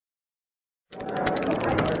What's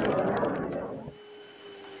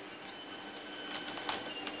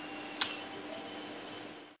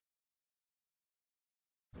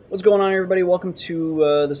going on, everybody? Welcome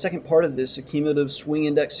to the second part of this Accumulative Swing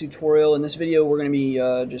Index tutorial. In this video, we're going to be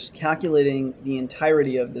just calculating the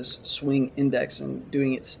entirety of this swing index and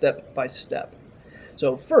doing it step by step.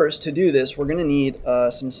 So first, to do this, we're going to need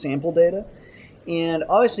some sample data. And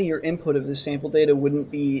obviously, your input of this sample data wouldn't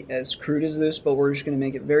be as crude as this, but we're just going to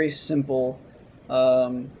make it very simple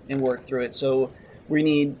and work through it. So we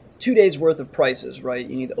need 2 days worth of prices, right?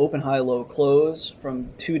 You need the open, high, low, close from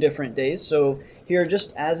 2 different days. So here,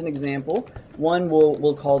 just as an example, one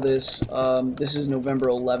we'll call this, this is November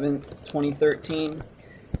 11th, 2013.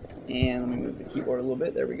 And let me move the keyboard a little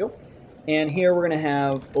bit. There we go. And here we're going to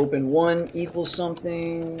have open 1 equals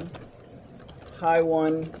something, high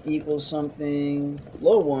 1 equals something,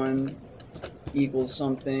 low 1 equals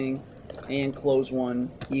something, and close 1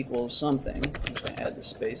 equals something. I'm just going to add the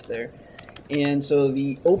space there. And so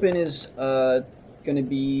the open is going to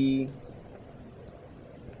be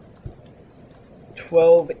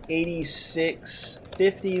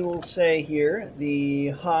 1286.50, we'll say here. The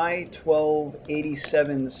high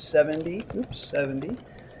 1287.70. 70.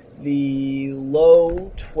 The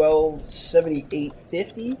low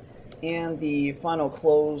 1278.50, and the final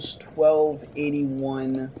close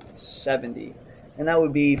 1281.70. And that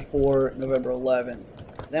would be for November 11th.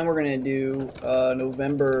 Then we're going to do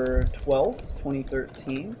November 12th,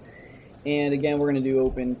 2013. And again, we're going to do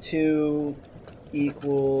open 2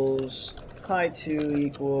 equals, high 2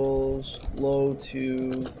 equals, low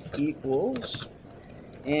 2 equals,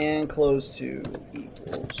 and close 2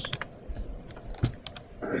 equals.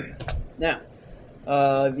 Now,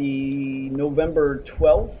 the November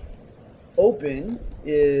 12th open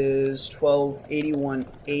is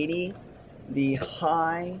 1281.80. The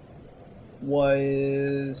high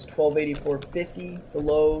was 1284.50. The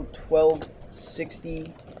low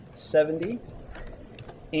 1260.70.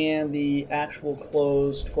 And the actual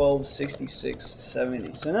close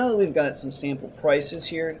 1266.70. So now that we've got some sample prices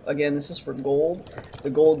here, again, this is for gold. The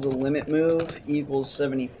gold's a limit move equals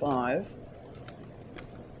 75.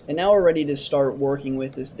 And now we're ready to start working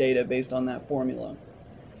with this data based on that formula.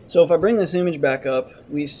 So if I bring this image back up,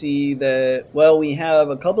 we see that, well, we have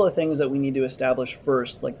a couple of things that we need to establish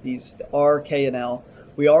first, like these R, K, and L.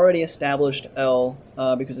 We already established L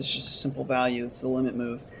because it's just a simple value, it's the limit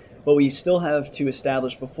move. But we still have to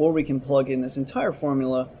establish, before we can plug in this entire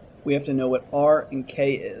formula, we have to know what R and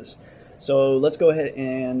K is. So let's go ahead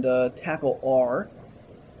and tackle R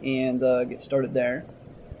and get started there.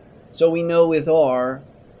 So we know with R,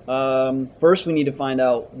 first we need to find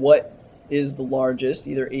out what is the largest,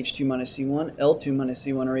 either H2 minus C1, L2 minus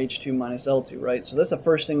C1, or H2 minus L2, right? So that's the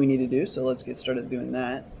first thing we need to do, so let's get started doing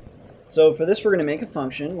that. So for this, we're going to make a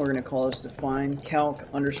function. We're going to call this define calc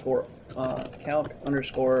underscore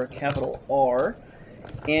capital R.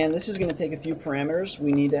 And this is going to take a few parameters.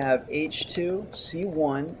 We need to have H2,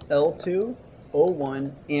 C1, L2,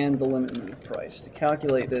 O1, and the limit move price. To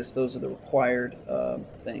calculate this, those are the required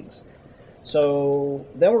things. So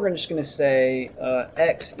then we're just going to say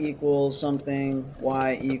x equals something,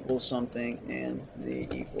 y equals something, and z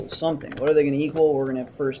equals something. What are they going to equal? We're going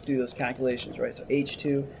to first do those calculations, right? So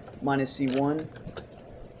H2 minus C1,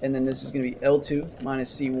 and then this is going to be L2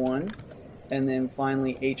 minus C1, and then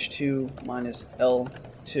finally H2 minus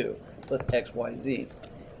L2. That's x, y, z.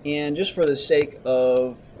 And just for the sake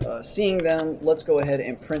of seeing them, let's go ahead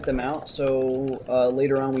and print them out, so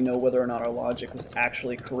later on we know whether or not our logic was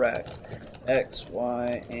actually correct. X,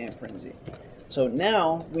 y, and print z. So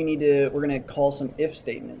now we're going to call some if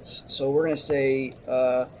statements. So we're going to say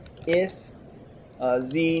if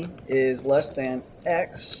z is less than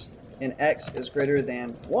x and x is greater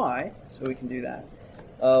than y, so we can do that.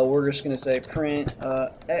 We're just going to say print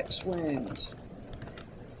x wins.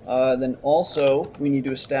 Then also we need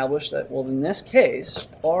to establish that, well, in this case,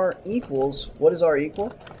 R equals, what does R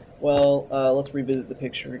equal? Well, let's revisit the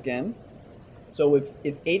picture again. So if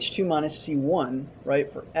H2 minus C1, right,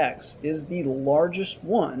 for x is the largest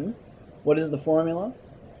one, what is the formula?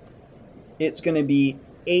 It's going to be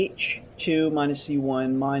H2 minus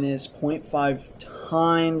C1 minus 0.5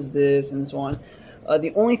 times this, and so on.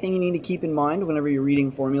 The only thing you need to keep in mind whenever you're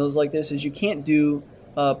reading formulas like this is you can't do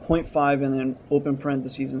 0.5 and then open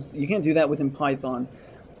parentheses. And you can't do that within Python.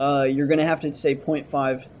 You're going to have to say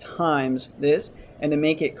 0.5 times this, and to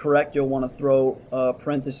make it correct, you'll want to throw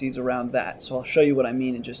parentheses around that. So I'll show you what I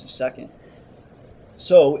mean in just a second.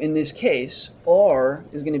 So in this case, R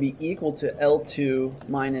is going to be equal to L2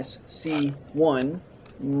 minus C1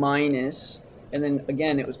 minus, and then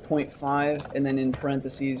again it was 0.5, and then in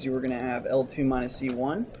parentheses you were going to have L2 minus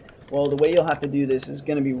C1. Well, the way you'll have to do this is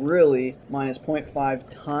going to be really minus 0.5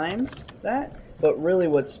 times that, but really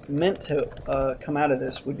what's meant to come out of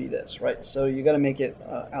this would be this, right? So you got to make it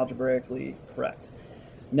algebraically correct.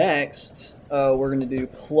 Next, we're going to do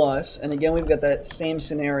plus, and again we've got that same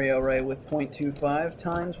scenario, right, with 0.25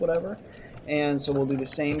 times whatever, and so we'll do the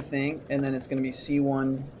same thing, and then it's going to be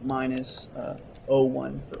C1 minus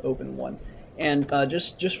O1 for open 1. And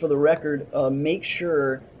just for the record, make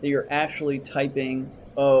sure that you're actually typing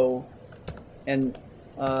O and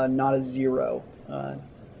not a 0.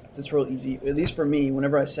 It's real easy, at least for me.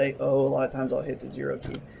 Whenever I say O, a lot of times I'll hit the 0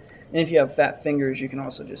 key. And if you have fat fingers, you can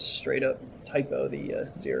also just straight up typo the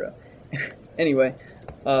 0. Anyway,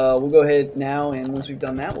 we'll go ahead now, and once we've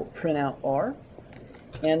done that, we'll print out R.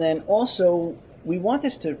 And then also, we want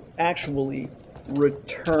this to actually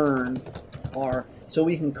return R. So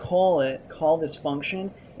we can call this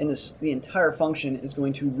function, and the entire function is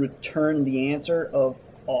going to return the answer of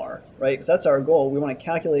R, right? Because that's our goal. We want to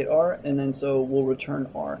calculate R, and then so we'll return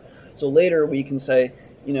R. So later we can say,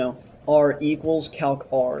 you know, R equals calc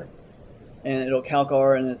R, and it'll calc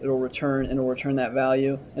R, and it'll return that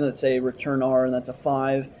value. And let's say return R, and that's a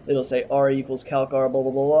 5. It'll say R equals calc R, blah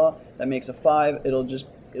blah blah blah. That makes a 5.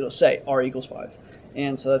 It'll say R equals 5,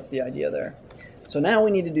 and so that's the idea there. So now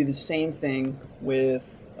we need to do the same thing with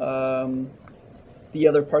the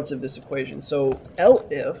other parts of this equation. So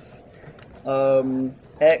if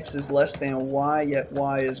x is less than y, yet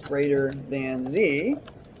y is greater than z,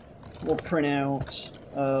 we'll print out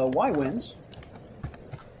y wins.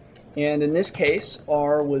 And in this case,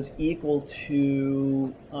 R was equal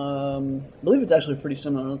to, I believe it's actually pretty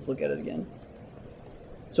similar. Let's look at it again.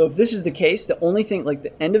 So if this is the case, the only thing, like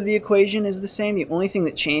the end of the equation is the same. The only thing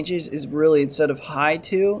that changes is really, instead of high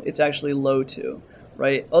 2, it's actually low 2,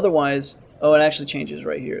 right? Otherwise, oh, it actually changes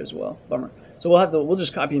right here as well. Bummer. So we'll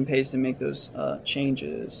just copy and paste and make those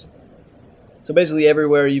changes. So basically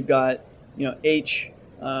everywhere you've got, you know, H,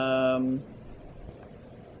 I'm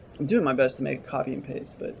doing my best to make a copy and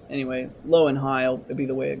paste, but anyway, low and high will be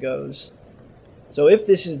the way it goes. So if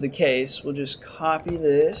this is the case, we'll just copy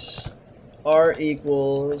this. R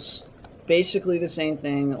equals basically the same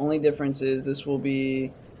thing. The only difference is this will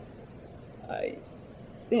be, I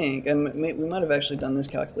think, and we might have actually done this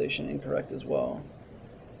calculation incorrect as well.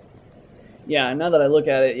 Yeah, now that I look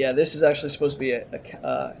at it, yeah, this is actually supposed to be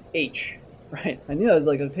a H, right? I knew I was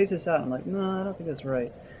like, I'll paste this out. I'm like, no, I don't think that's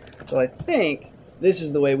right. So I think this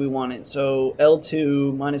is the way we want it. So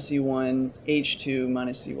L2 minus C1, H2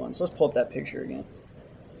 minus C1. So let's pull up that picture again.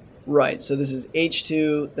 Right, so this is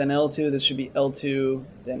H2, then L2. This should be L2,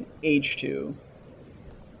 then H2.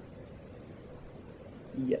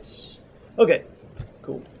 Yes. Okay,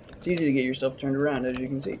 cool. It's easy to get yourself turned around, as you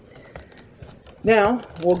can see. Now,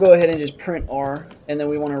 we'll go ahead and just print R, and then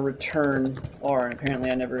we want to return R. And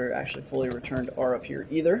apparently I never actually fully returned R up here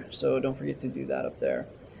either, so don't forget to do that up there.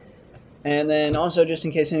 And then also, just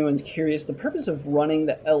in case anyone's curious, the purpose of running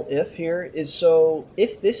the elif here is so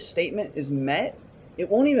if this statement is met, it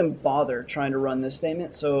won't even bother trying to run this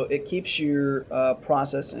statement, so it keeps your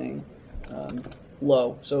processing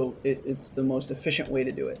low. So it's the most efficient way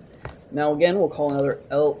to do it. Now again, we'll call another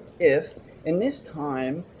elif, and this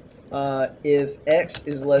time, if x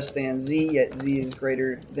is less than z, yet z is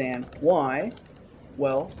greater than y,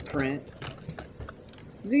 well, print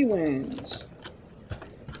z wins.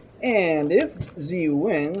 And if z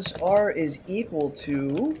wins, R is equal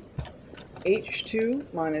to H2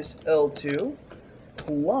 minus L2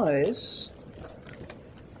 plus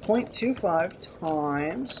 0.25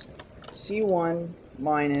 times C1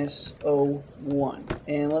 minus O1.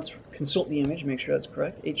 And let's consult the image, make sure that's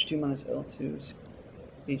correct. H2 minus L2,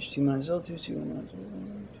 H2 minus L2, C1 minus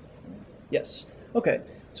O1. Yes. Okay,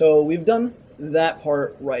 so we've done that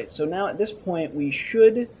part right. So now at this point we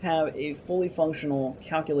should have a fully functional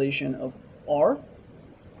calculation of R.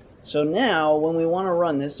 So now when we want to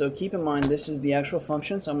run this, so keep in mind this is the actual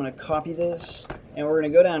function, so I'm going to copy this and we're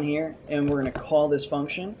going to go down here and we're going to call this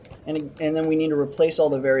function, and then we need to replace all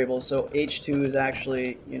the variables. So H2 is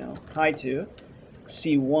actually, you know, high 2,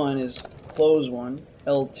 C1 is close 1,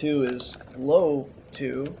 L2 is low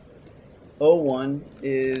 2, O1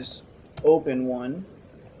 is open 1,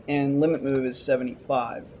 and limit move is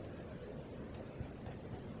 75.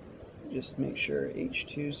 Just make sure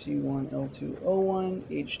H2, C1, L2, O1,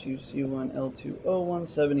 H2, C1, L2, O1,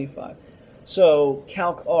 75. So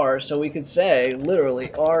calc R, so we could say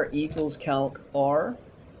literally R equals calc R,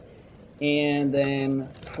 and then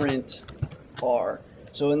print R.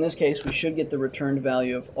 So in this case, we should get the returned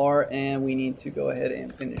value of R, and we need to go ahead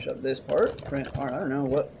and finish up this part. Print R. I don't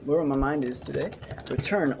know where my mind is today.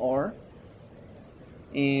 Return R.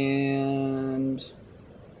 And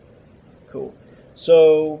Cool.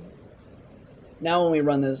 So now when we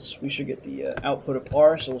run this, we should get the output of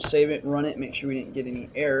R. So we'll save it, run it, make sure we didn't get any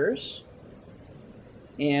errors.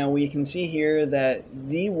 And we can see here that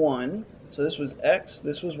Z1, so this was X,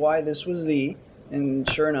 this was Y, this was Z, and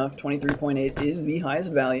sure enough, 23.8 is the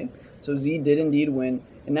highest value. So Z did indeed win.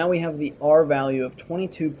 And now we have the R value of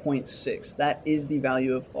 22.6. That is the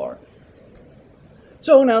value of R.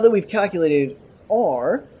 So now that we've calculated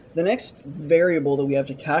R, the next variable that we have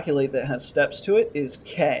to calculate that has steps to it is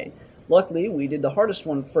K. Luckily, we did the hardest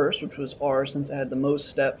one first, which was R, since it had the most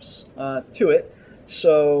steps to it.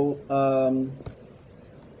 So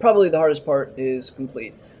probably the hardest part is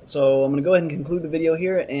complete. So I'm going to go ahead and conclude the video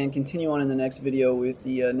here and continue on in the next video with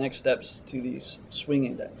the next steps to the swing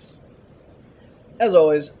index. As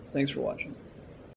always, thanks for watching.